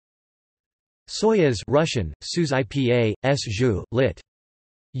Soyuz Russian, Soyuz IPA, lit.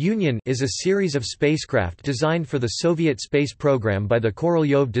 Union is a series of spacecraft designed for the Soviet space program by the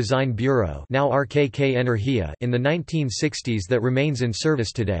Korolyov Design Bureau, now RKK Energia, in the 1960s that remains in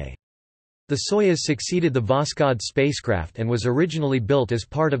service today. The Soyuz succeeded the Voskhod spacecraft and was originally built as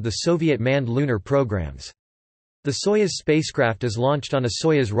part of the Soviet manned lunar programs. The Soyuz spacecraft is launched on a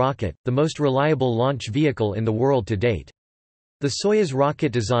Soyuz rocket, the most reliable launch vehicle in the world to date. The Soyuz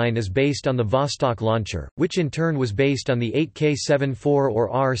rocket design is based on the Vostok launcher, which in turn was based on the 8K-74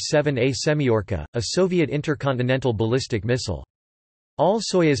 or R-7A Semyorka, a Soviet intercontinental ballistic missile. All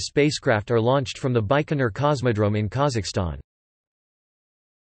Soyuz spacecraft are launched from the Baikonur Cosmodrome in Kazakhstan.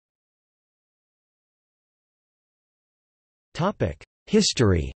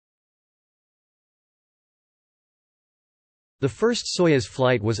 History. The first Soyuz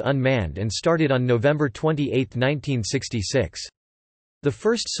flight was unmanned and started on November 28, 1966. The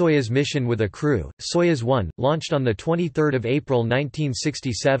first Soyuz mission with a crew, Soyuz 1, launched on 23 April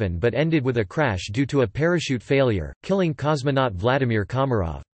 1967 but ended with a crash due to a parachute failure, killing cosmonaut Vladimir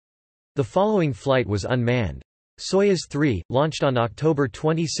Komarov. The following flight was unmanned. Soyuz 3, launched on October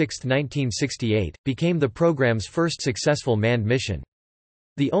 26, 1968, became the program's first successful manned mission.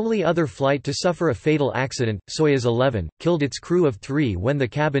 The only other flight to suffer a fatal accident, Soyuz 11, killed its crew of 3 when the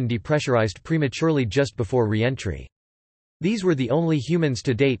cabin depressurized prematurely just before re-entry. These were the only humans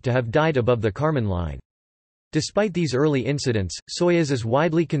to date to have died above the Kármán line. Despite these early incidents, Soyuz is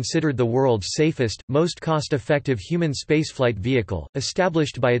widely considered the world's safest, most cost-effective human spaceflight vehicle,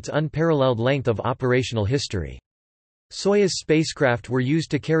 established by its unparalleled length of operational history. Soyuz spacecraft were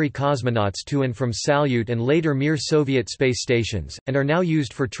used to carry cosmonauts to and from Salyut and later Mir Soviet space stations, and are now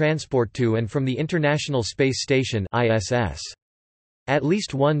used for transport to and from the International Space Station (ISS). At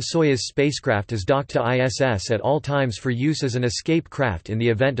least one Soyuz spacecraft is docked to ISS at all times for use as an escape craft in the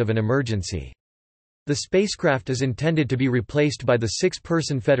event of an emergency. The spacecraft is intended to be replaced by the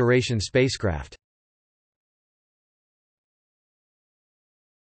 6-person Federation spacecraft.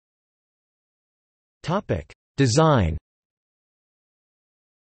 Design.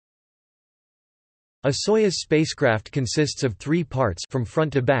 A Soyuz spacecraft consists of 3 parts from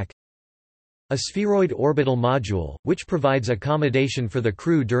front to back. A spheroid orbital module, which provides accommodation for the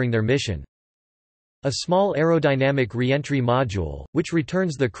crew during their mission. A small aerodynamic re-entry module, which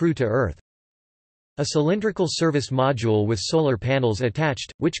returns the crew to Earth. A cylindrical service module with solar panels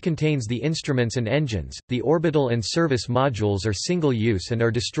attached, which contains the instruments and engines. The orbital and service modules are single-use and are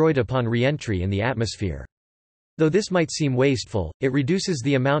destroyed upon re-entry in the atmosphere. Though this might seem wasteful, it reduces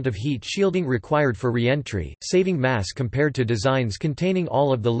the amount of heat shielding required for re-entry, saving mass compared to designs containing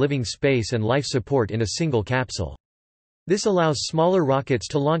all of the living space and life support in a single capsule. This allows smaller rockets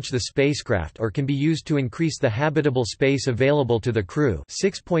to launch the spacecraft or can be used to increase the habitable space available to the crew,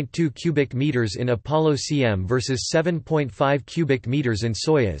 6.2 cubic meters in Apollo CM versus 7.5 cubic meters in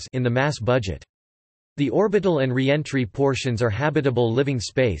Soyuz in the mass budget. The orbital and re-entry portions are habitable living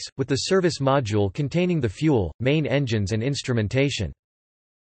space, with the service module containing the fuel, main engines and instrumentation.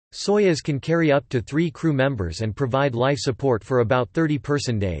 Soyuz can carry up to 3 crew members and provide life support for about 30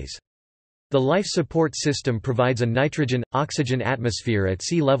 person days. The life support system provides a nitrogen-oxygen atmosphere at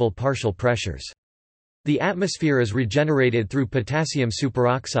sea level partial pressures. The atmosphere is regenerated through potassium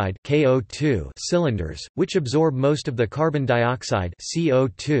superoxide (KO2) cylinders, which absorb most of the carbon dioxide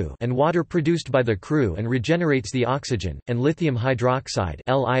 (CO2) and water produced by the crew and regenerates the oxygen, and lithium hydroxide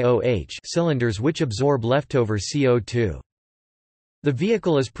 (LiOH) cylinders which absorb leftover CO2. The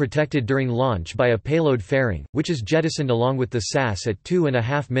vehicle is protected during launch by a payload fairing, which is jettisoned along with the SAS at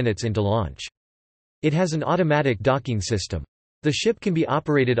 2.5 minutes into launch. It has an automatic docking system. The ship can be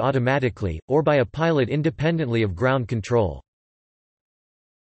operated automatically, or by a pilot independently of ground control.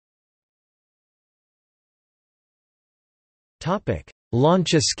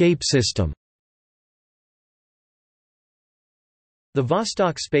 Launch escape system. The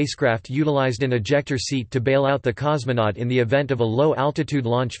Vostok spacecraft utilized an ejector seat to bail out the cosmonaut in the event of a low-altitude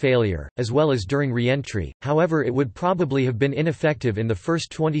launch failure, as well as during re-entry, however it would probably have been ineffective in the first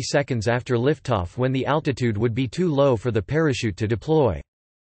 20 seconds after liftoff when the altitude would be too low for the parachute to deploy.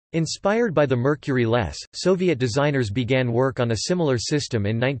 Inspired by the Mercury-less, Soviet designers began work on a similar system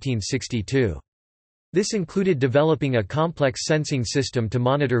in 1962. This included developing a complex sensing system to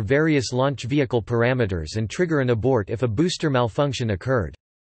monitor various launch vehicle parameters and trigger an abort if a booster malfunction occurred.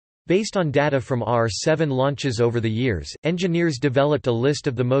 Based on data from R-7 launches over the years, engineers developed a list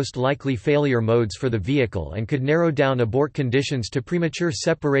of the most likely failure modes for the vehicle and could narrow down abort conditions to premature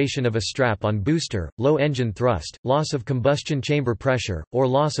separation of a strap on booster, low engine thrust, loss of combustion chamber pressure, or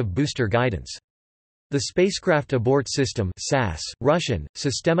loss of booster guidance. The spacecraft abort system (SAS), Russian,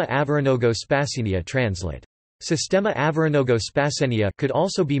 Sistema Avoronogo Spasenia translate. Sistema Avoronogo Spasenia could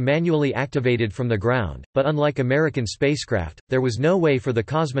also be manually activated from the ground, but unlike American spacecraft, there was no way for the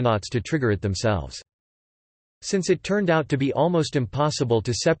cosmonauts to trigger it themselves. Since it turned out to be almost impossible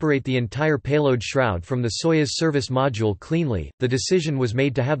to separate the entire payload shroud from the Soyuz service module cleanly, the decision was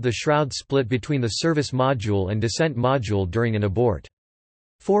made to have the shroud split between the service module and descent module during an abort.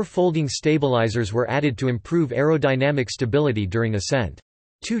 4 folding stabilizers were added to improve aerodynamic stability during ascent.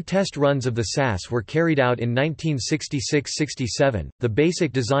 2 test runs of the SAS were carried out in 1966–67. The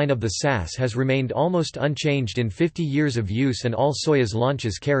basic design of the SAS has remained almost unchanged in 50 years of use, and all Soyuz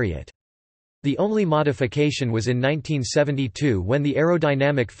launches carry it. The only modification was in 1972 when the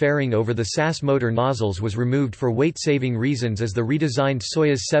aerodynamic fairing over the SAS motor nozzles was removed for weight-saving reasons, as the redesigned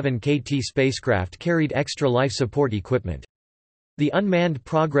Soyuz 7KT spacecraft carried extra life support equipment. The unmanned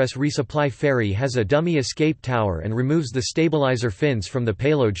Progress resupply ferry has a dummy escape tower and removes the stabilizer fins from the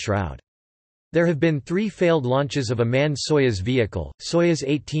payload shroud. There have been 3 failed launches of a manned Soyuz vehicle, Soyuz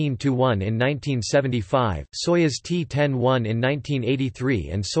 18-1 in 1975, Soyuz T-10-1 in 1983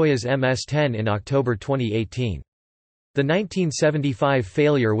 and Soyuz MS-10 in October 2018. The 1975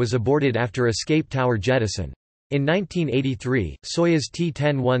 failure was aborted after escape tower jettison. In 1983, Soyuz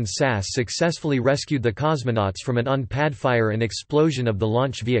T-10-1 SAS successfully rescued the cosmonauts from an on-pad fire and explosion of the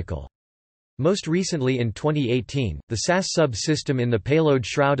launch vehicle. Most recently in 2018, the SAS sub-system in the payload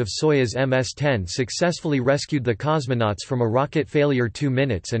shroud of Soyuz MS-10 successfully rescued the cosmonauts from a rocket failure 2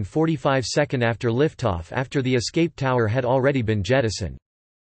 minutes and 45 seconds after liftoff, after the escape tower had already been jettisoned.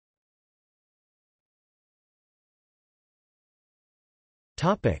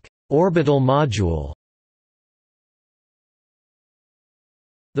 Orbital module.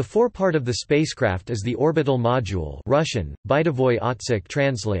 The forepart of the spacecraft is the orbital module, Russian, Bytovoy Otsek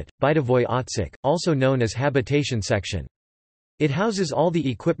translate, Bytovoy Otsek, also known as habitation section. It houses all the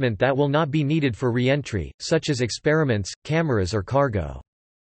equipment that will not be needed for re-entry, such as experiments, cameras or cargo.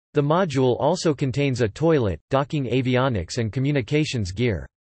 The module also contains a toilet, docking avionics and communications gear.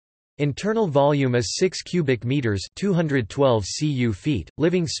 Internal volume is 6 cubic meters (212 cu feet),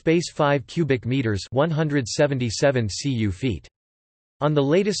 living space 5 cubic meters (177 cu feet). On the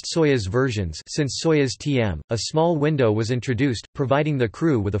latest Soyuz versions since Soyuz TM, a small window was introduced, providing the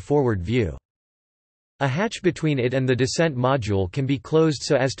crew with a forward view. A hatch between it and the descent module can be closed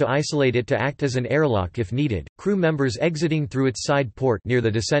so as to isolate it to act as an airlock if needed, crew members exiting through its side port near the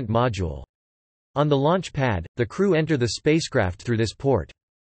descent module. On the launch pad, the crew enter the spacecraft through this port.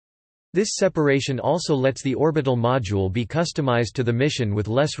 This separation also lets the orbital module be customized to the mission with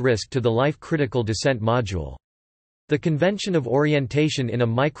less risk to the life-critical descent module. The convention of orientation in a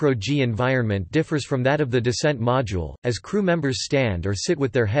micro-G environment differs from that of the descent module, as crew members stand or sit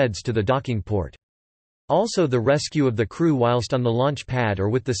with their heads to the docking port. Also, the rescue of the crew whilst on the launch pad or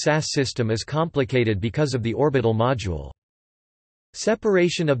with the SAS system is complicated because of the orbital module.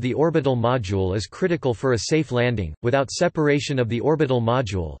 Separation of the orbital module is critical for a safe landing. Without separation of the orbital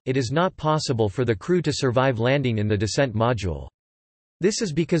module, it is not possible for the crew to survive landing in the descent module. This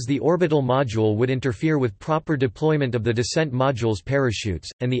is because the orbital module would interfere with proper deployment of the descent module's parachutes,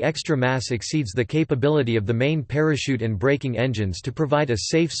 and the extra mass exceeds the capability of the main parachute and braking engines to provide a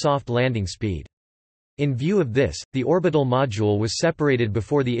safe soft landing speed. In view of this, the orbital module was separated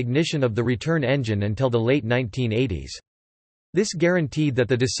before the ignition of the return engine until the late 1980s. This guaranteed that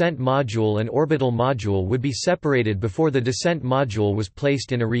the descent module and orbital module would be separated before the descent module was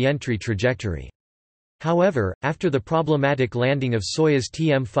placed in a re-entry trajectory. However, after the problematic landing of Soyuz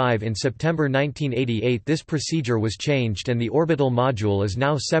TM-5 in September 1988, this procedure was changed and the orbital module is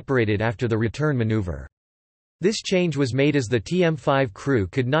now separated after the return maneuver. This change was made as the TM-5 crew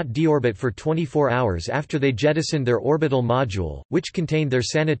could not deorbit for 24 hours after they jettisoned their orbital module, which contained their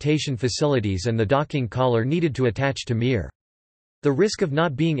sanitation facilities and the docking collar needed to attach to Mir. The risk of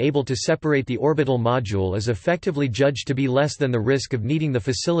not being able to separate the orbital module is effectively judged to be less than the risk of needing the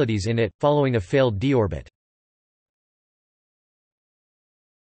facilities in it, following a failed deorbit.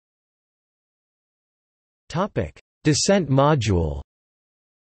 Descent module.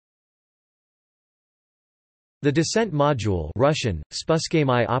 The descent module, Russian,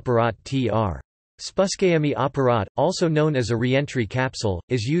 Spacecraft Apparat tr. Spacecraft Apparat, also known as a re-entry capsule,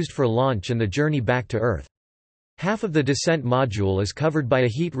 is used for launch and the journey back to Earth. Half of the descent module is covered by a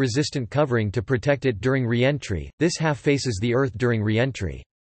heat-resistant covering to protect it during re-entry, this half faces the Earth during re-entry.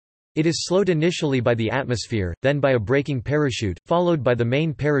 It is slowed initially by the atmosphere, then by a braking parachute, followed by the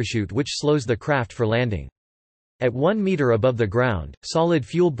main parachute which slows the craft for landing. At 1 meter above the ground, solid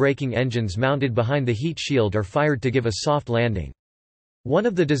fuel braking engines mounted behind the heat shield are fired to give a soft landing. One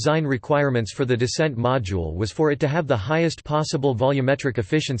of the design requirements for the descent module was for it to have the highest possible volumetric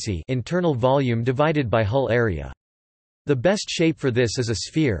efficiency, internal volume divided by hull area. The best shape for this is a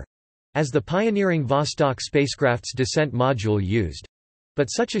sphere, as the pioneering Vostok spacecraft's descent module used. But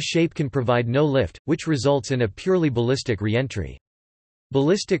such a shape can provide no lift, which results in a purely ballistic re-entry.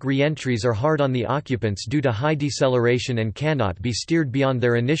 Ballistic re-entries are hard on the occupants due to high deceleration and cannot be steered beyond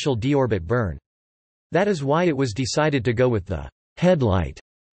their initial deorbit burn. That is why it was decided to go with the headlight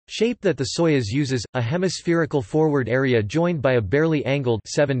shape that the Soyuz uses, a hemispherical forward area joined by a barely angled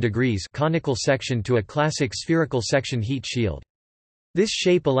 7 degrees conical section to a classic spherical section heat shield. This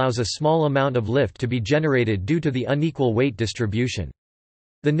shape allows a small amount of lift to be generated due to the unequal weight distribution.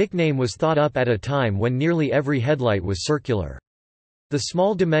 The nickname was thought up at a time when nearly every headlight was circular. The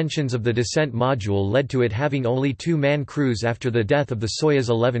small dimensions of the descent module led to it having only 2-man crews after the death of the Soyuz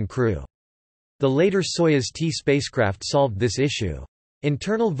 11 crew. The later Soyuz T spacecraft solved this issue.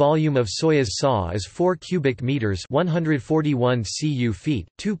 Internal volume of Soyuz SA is 4 cubic meters, 141 cu feet,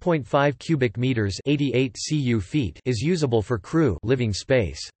 2.5 cubic meters, 88 cu feet is usable for crew living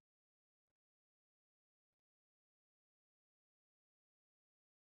space.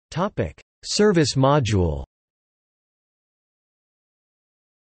 Topic: Service module.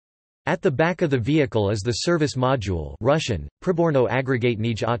 At the back of the vehicle is the service module, Russian: Priborno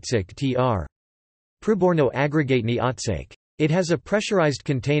aggregatny otsek tr. Priborno aggregatny otsek. It has a pressurized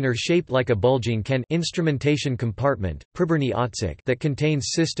container shaped like a bulging can instrumentation compartment, Priborny otsek, that contains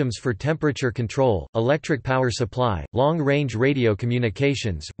systems for temperature control, electric power supply, long-range radio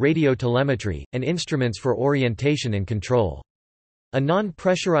communications, radio telemetry, and instruments for orientation and control. A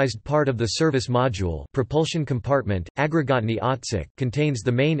non-pressurized part of the service module, propulsion compartment, aggregatny otsek, contains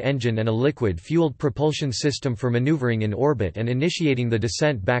the main engine and a liquid-fueled propulsion system for maneuvering in orbit and initiating the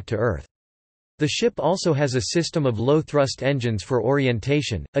descent back to Earth. The ship also has a system of low-thrust engines for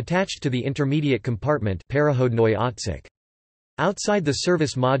orientation, attached to the intermediate compartment, parahodnoy otsek. Outside the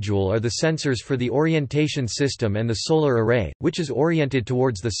service module are the sensors for the orientation system and the solar array, which is oriented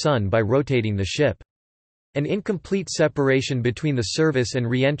towards the Sun by rotating the ship. An incomplete separation between the service and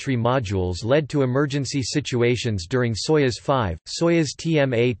re-entry modules led to emergency situations during Soyuz 5, Soyuz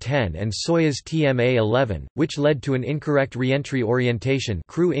TMA-10 and Soyuz TMA-11, which led to an incorrect re-entry orientation,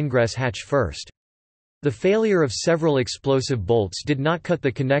 crew ingress hatch first. The failure of several explosive bolts did not cut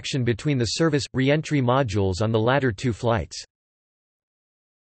the connection between the service re-entry modules on the latter two flights.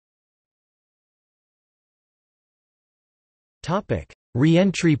 Topic: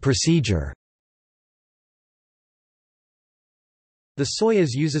 Re-entry procedure. The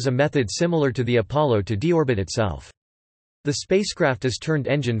Soyuz uses a method similar to the Apollo to deorbit itself. The spacecraft is turned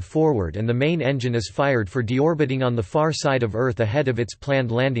engine forward and the main engine is fired for deorbiting on the far side of Earth ahead of its planned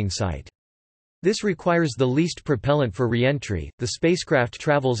landing site. This requires the least propellant for re-entry. The spacecraft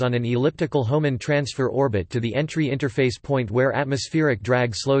travels on an elliptical Hohmann transfer orbit to the entry interface point where atmospheric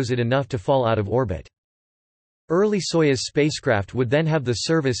drag slows it enough to fall out of orbit. Early Soyuz spacecraft would then have the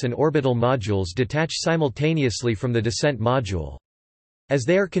service and orbital modules detach simultaneously from the descent module. As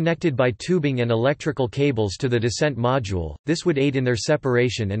they are connected by tubing and electrical cables to the descent module, this would aid in their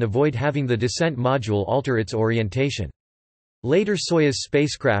separation and avoid having the descent module alter its orientation. Later Soyuz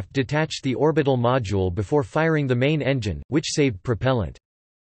spacecraft detached the orbital module before firing the main engine, which saved propellant.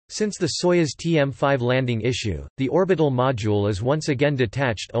 Since the Soyuz TM-5 landing issue, the orbital module is once again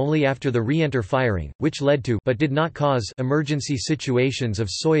detached only after the re-enter firing, which led to but did not cause emergency situations of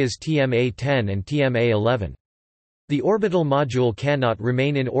Soyuz TMA-10 and TMA-11. The orbital module cannot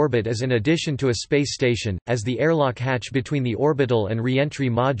remain in orbit as an addition to a space station, as the airlock hatch between the orbital and re-entry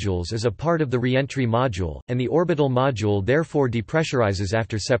modules is a part of the re-entry module, and the orbital module therefore depressurizes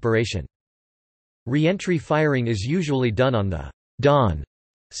after separation. Re-entry firing is usually done on the dawn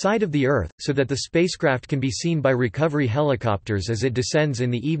side of the Earth, so that the spacecraft can be seen by recovery helicopters as it descends in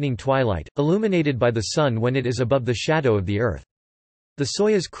the evening twilight, illuminated by the Sun when it is above the shadow of the Earth. The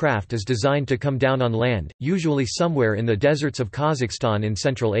Soyuz craft is designed to come down on land, usually somewhere in the deserts of Kazakhstan in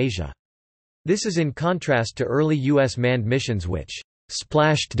Central Asia. This is in contrast to early U.S. manned missions which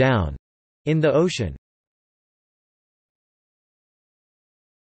splashed down in the ocean.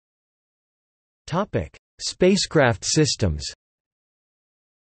 Spacecraft systems.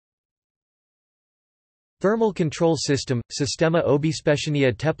 Thermal Control System – Sistema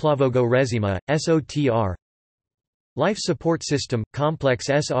Obezpieczenia Teplowego Reżimu, SOTR. Life Support System – Complex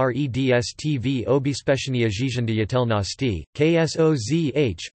SREDSTV Obezpieczenia Życiodejatelności,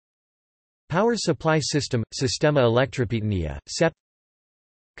 KSOZH. Power Supply System – Sistema Elektropełnia, SEP.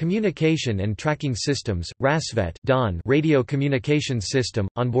 Communication and Tracking Systems, RASVET (DON), Radio Communications System,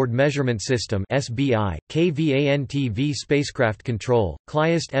 Onboard Measurement System (SBI), KVANTV Spacecraft Control,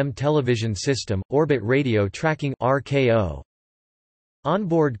 CLIAST-M Television System, Orbit Radio Tracking (RKO).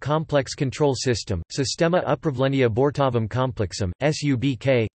 Onboard Complex Control System, Sistema Upravlenia Bortovым Komplexem,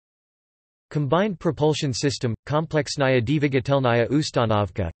 SUBK. Combined Propulsion System, Komplexnaya Dvigatelnaya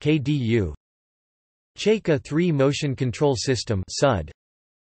Ustanovka, KDU. Chayka 3 Motion Control System (SUD).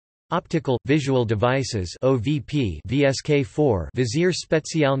 Optical, Visual Devices OVP VSK4 Vizier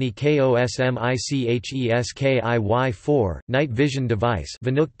Specjalny KOSMICHESKIY4, Night Vision Device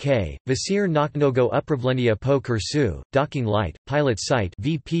Vanuk K, Vizier Noknogo Upravlenia po Kursu, Docking Light, Pilot Sight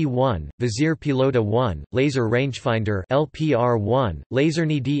VP1, Vizier Pilota 1, Laser Rangefinder LPR1,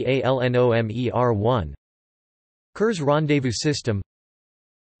 Laserny DALNOMER1. Kurs Rendezvous System.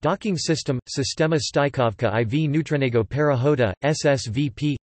 Docking System, Sistema Stajkovka IV Neutronego Parahoda,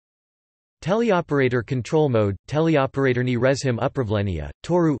 SSVP. Teleoperator Control Mode, Teleoperatorny Rezhim Upravlenia,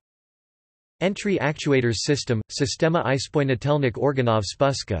 Toru. Entry Actuators System, Sistema Ispojnatelnik Organov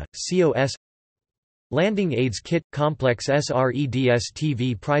Spuska, COS. Landing Aids Kit, Complex SREDS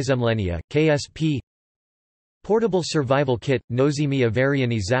TV Prizemlenia, KSP. Portable Survival Kit, Nozemi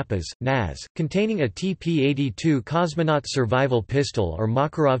Avariany Zapas, NAZ, containing a TP-82 Cosmonaut Survival Pistol or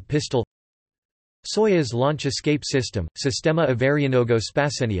Makarov Pistol. Soyuz Launch Escape System, Sistema Avarianego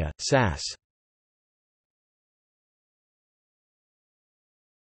Spasenia, SAS.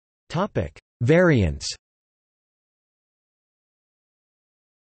 Variants.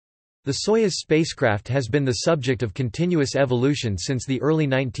 The Soyuz spacecraft has been the subject of continuous evolution since the early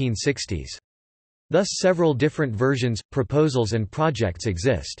 1960s. Thus several different versions, proposals and projects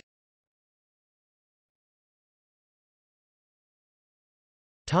exist.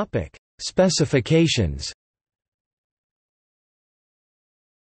 Specifications.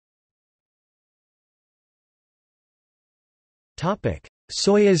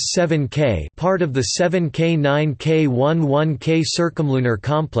 Soyuz 7K, part of the 7K-9K-11K circumlunar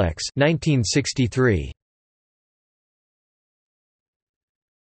complex, 1963.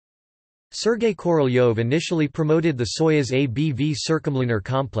 Sergei Korolyov initially promoted the Soyuz ABV circumlunar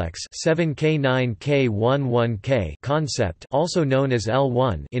complex 7K-9K-11K concept, also known as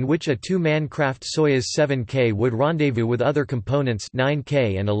L1, in which a two-man craft Soyuz 7K would rendezvous with other components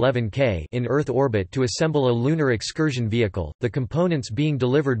 9K and 11K in Earth orbit to assemble a lunar excursion vehicle, the components being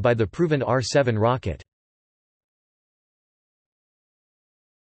delivered by the proven R-7 rocket.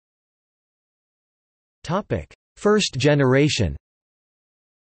 First generation.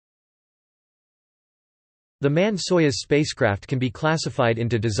 The manned Soyuz spacecraft can be classified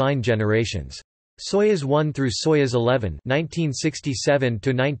into design generations. Soyuz 1 through Soyuz 11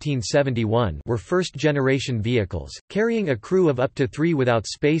 (1967–1971) were first-generation vehicles, carrying a crew of up to 3 without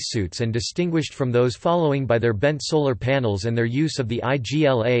spacesuits and distinguished from those following by their bent solar panels and their use of the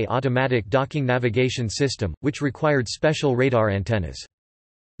IGLA automatic docking navigation system, which required special radar antennas.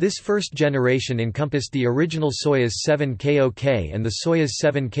 This first generation encompassed the original Soyuz 7K-OK and the Soyuz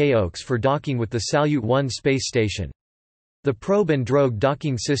 7K-OX for docking with the Salyut 1 space station. The probe and drogue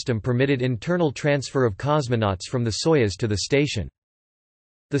docking system permitted internal transfer of cosmonauts from the Soyuz to the station.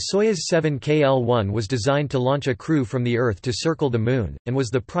 The Soyuz 7K-L1 was designed to launch a crew from the Earth to circle the Moon, and was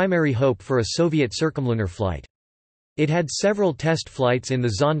the primary hope for a Soviet circumlunar flight. It had several test flights in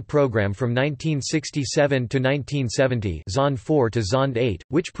the Zond program from 1967 to 1970, Zond 4 to Zond 8,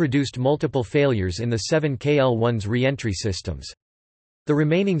 which produced multiple failures in the 7KL-1's re-entry systems. The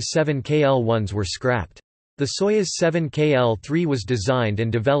remaining 7KL-1s were scrapped. The Soyuz 7KL-3 was designed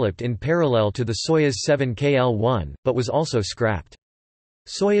and developed in parallel to the Soyuz 7KL-1, but was also scrapped.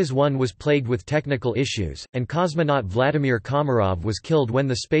 Soyuz 1 was plagued with technical issues, and cosmonaut Vladimir Komarov was killed when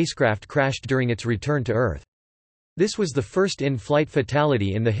the spacecraft crashed during its return to Earth. This was the first in-flight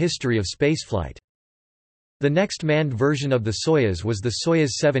fatality in the history of spaceflight. The next manned version of the Soyuz was the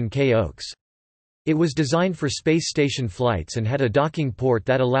Soyuz 7K-OX. It was designed for space station flights and had a docking port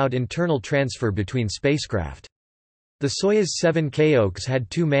that allowed internal transfer between spacecraft. The Soyuz 7K-OX had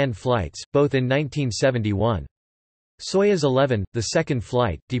 2 manned flights, both in 1971. Soyuz 11, the second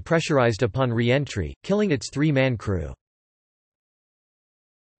flight, depressurized upon re-entry, killing its 3-man crew.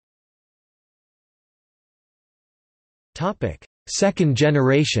 Second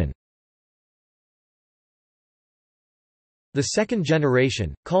generation. The second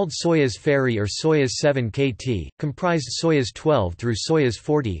generation, called Soyuz Ferry or Soyuz 7KT, comprised Soyuz 12 through Soyuz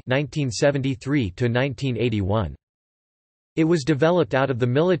 40 (1973–1981). It was developed out of the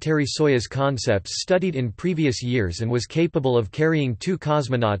military Soyuz concepts studied in previous years and was capable of carrying 2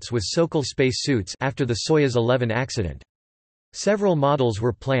 cosmonauts with Sokol space suits after the Soyuz 11 accident. Several models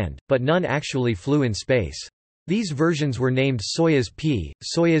were planned, but none actually flew in space. These versions were named Soyuz P,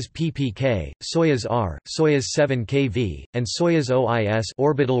 Soyuz PPK, Soyuz R, Soyuz 7KV, and Soyuz OIS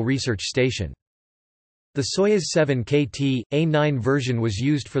Orbital Research Station. The Soyuz 7KT, A9 version was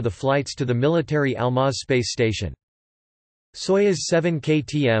used for the flights to the military Almaz space station. Soyuz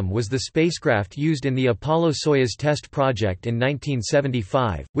 7KT-M was the spacecraft used in the Apollo-Soyuz test project in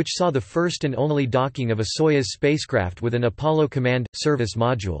 1975, which saw the first and only docking of a Soyuz spacecraft with an Apollo Command – Service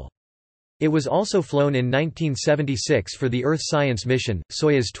module. It was also flown in 1976 for the Earth Science Mission,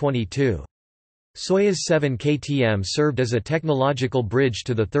 Soyuz 22. Soyuz 7KT-M served as a technological bridge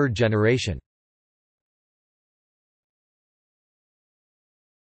to the third generation.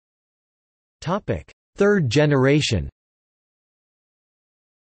 Third generation.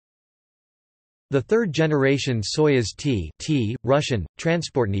 The third-generation Soyuz T Russian,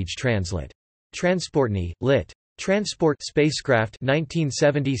 Transportny translate. Transportny, lit. Transport spacecraft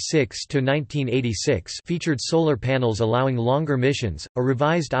 1976–1986 featured solar panels allowing longer missions, a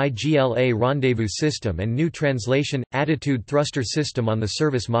revised IGLA rendezvous system and new translation, attitude thruster system on the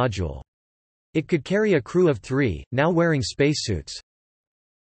service module. It could carry a crew of 3, now wearing spacesuits.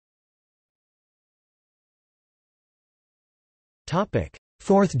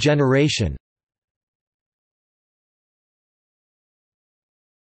 Fourth generation.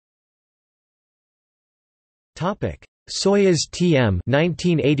 Soyuz TM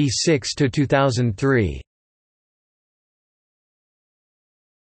 1986–2003.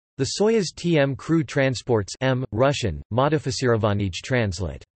 The Soyuz TM crew transports M, Russian, Modificirovanij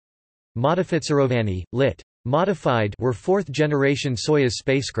translate. Modificirovanny, lit. Modified were fourth-generation Soyuz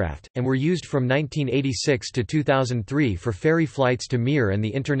spacecraft, and were used from 1986 to 2003 for ferry flights to Mir and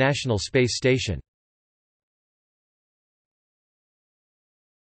the International Space Station.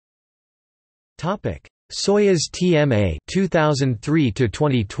 Soyuz TMA 2003 to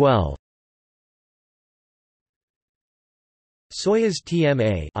 2012. Soyuz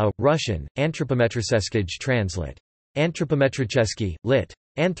TMA, Russian, Anthropometrический translate. Anthropometrический, lit.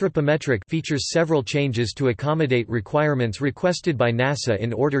 Anthropometric features several changes to accommodate requirements requested by NASA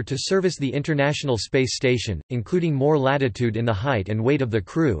in order to service the International Space Station, including more latitude in the height and weight of the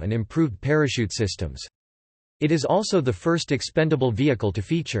crew and improved parachute systems. It is also the first expendable vehicle to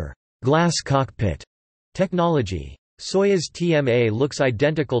feature glass cockpit technology. Soyuz TMA looks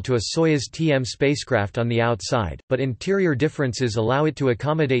identical to a Soyuz TM spacecraft on the outside, but interior differences allow it to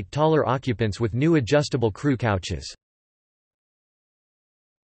accommodate taller occupants with new adjustable crew couches.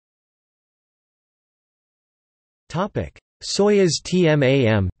 Soyuz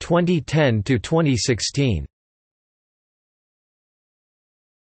TMA-M 2010 to 2016.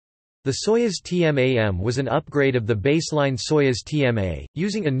 The Soyuz TMA-M was an upgrade of the baseline Soyuz TMA,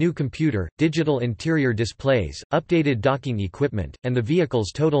 using a new computer, digital interior displays, updated docking equipment, and the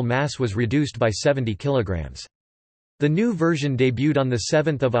vehicle's total mass was reduced by 70 kilograms. The new version debuted on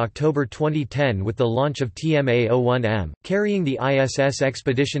 7 October 2010 with the launch of TMA-01M, carrying the ISS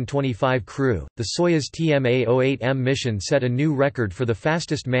Expedition 25 crew. The Soyuz TMA-08M mission set a new record for the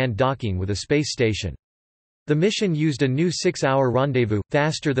fastest manned docking with a space station. The mission used a new 6-hour rendezvous,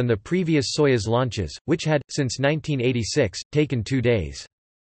 faster than the previous Soyuz launches, which had, since 1986, taken 2 days.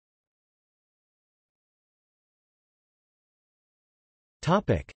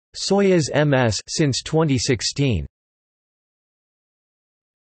 Soyuz MS since 2016.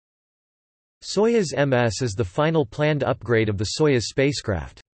 Soyuz MS is the final planned upgrade of the Soyuz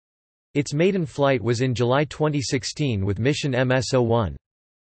spacecraft. Its maiden flight was in July 2016 with mission MS-01.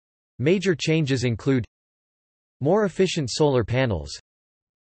 Major changes include more efficient solar panels,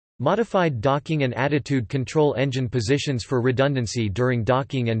 modified docking and attitude control engine positions for redundancy during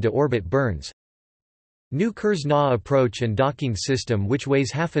docking and de-orbit burns, new Kurznahe approach and docking system which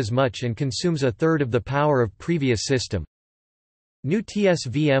weighs half as much and consumes a third of the power of previous system, new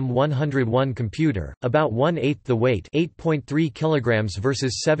TSVM-101 computer, about 1/8 the weight 8.3 kg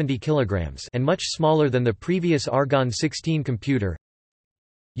versus 70 kg and much smaller than the previous Argon-16 computer,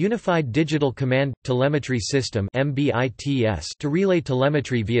 Unified Digital Command – Telemetry System to relay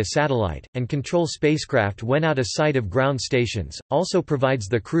telemetry via satellite, and control spacecraft when out of sight of ground stations, also provides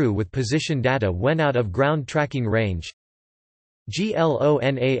the crew with position data when out of ground tracking range.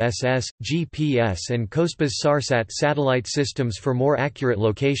 GLONASS, GPS and COSPAS SARSAT satellite systems for more accurate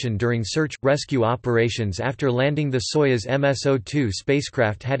location during search-rescue operations. After landing, the Soyuz MS-02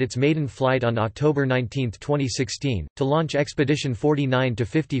 spacecraft had its maiden flight on October 19, 2016, to launch Expedition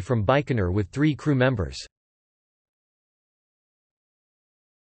 49-50 from Baikonur with 3 crew members.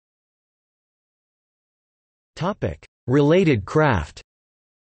 Related craft.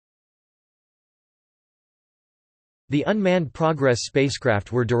 The unmanned Progress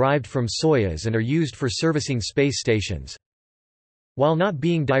spacecraft were derived from Soyuz and are used for servicing space stations. While not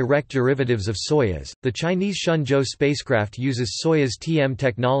being direct derivatives of Soyuz, the Chinese Shenzhou spacecraft uses Soyuz TM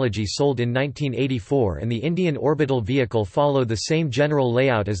technology sold in 1984, and the Indian orbital vehicle follow the same general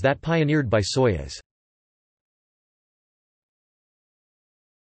layout as that pioneered by Soyuz.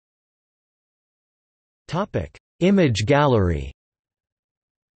 Image gallery.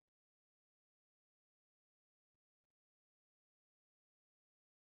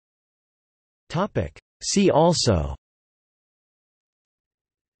 See also: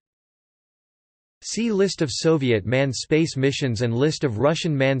 See List of Soviet manned space missions and List of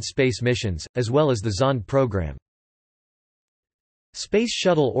Russian manned space missions, as well as the Zond program. Space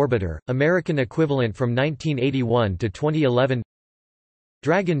Shuttle Orbiter, American equivalent from 1981 to 2011.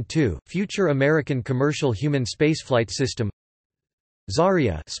 Dragon 2, future American commercial human spaceflight system.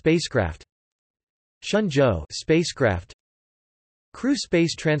 Zarya spacecraft. Shenzhou spacecraft. Crew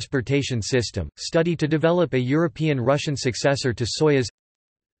Space Transportation System, study to develop a European-Russian successor to Soyuz.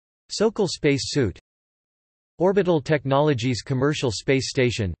 Sokol space suit. Orbital Technologies commercial space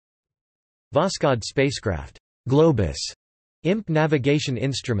station. Voskhod spacecraft, Globus, IMP navigation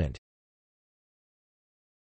instrument.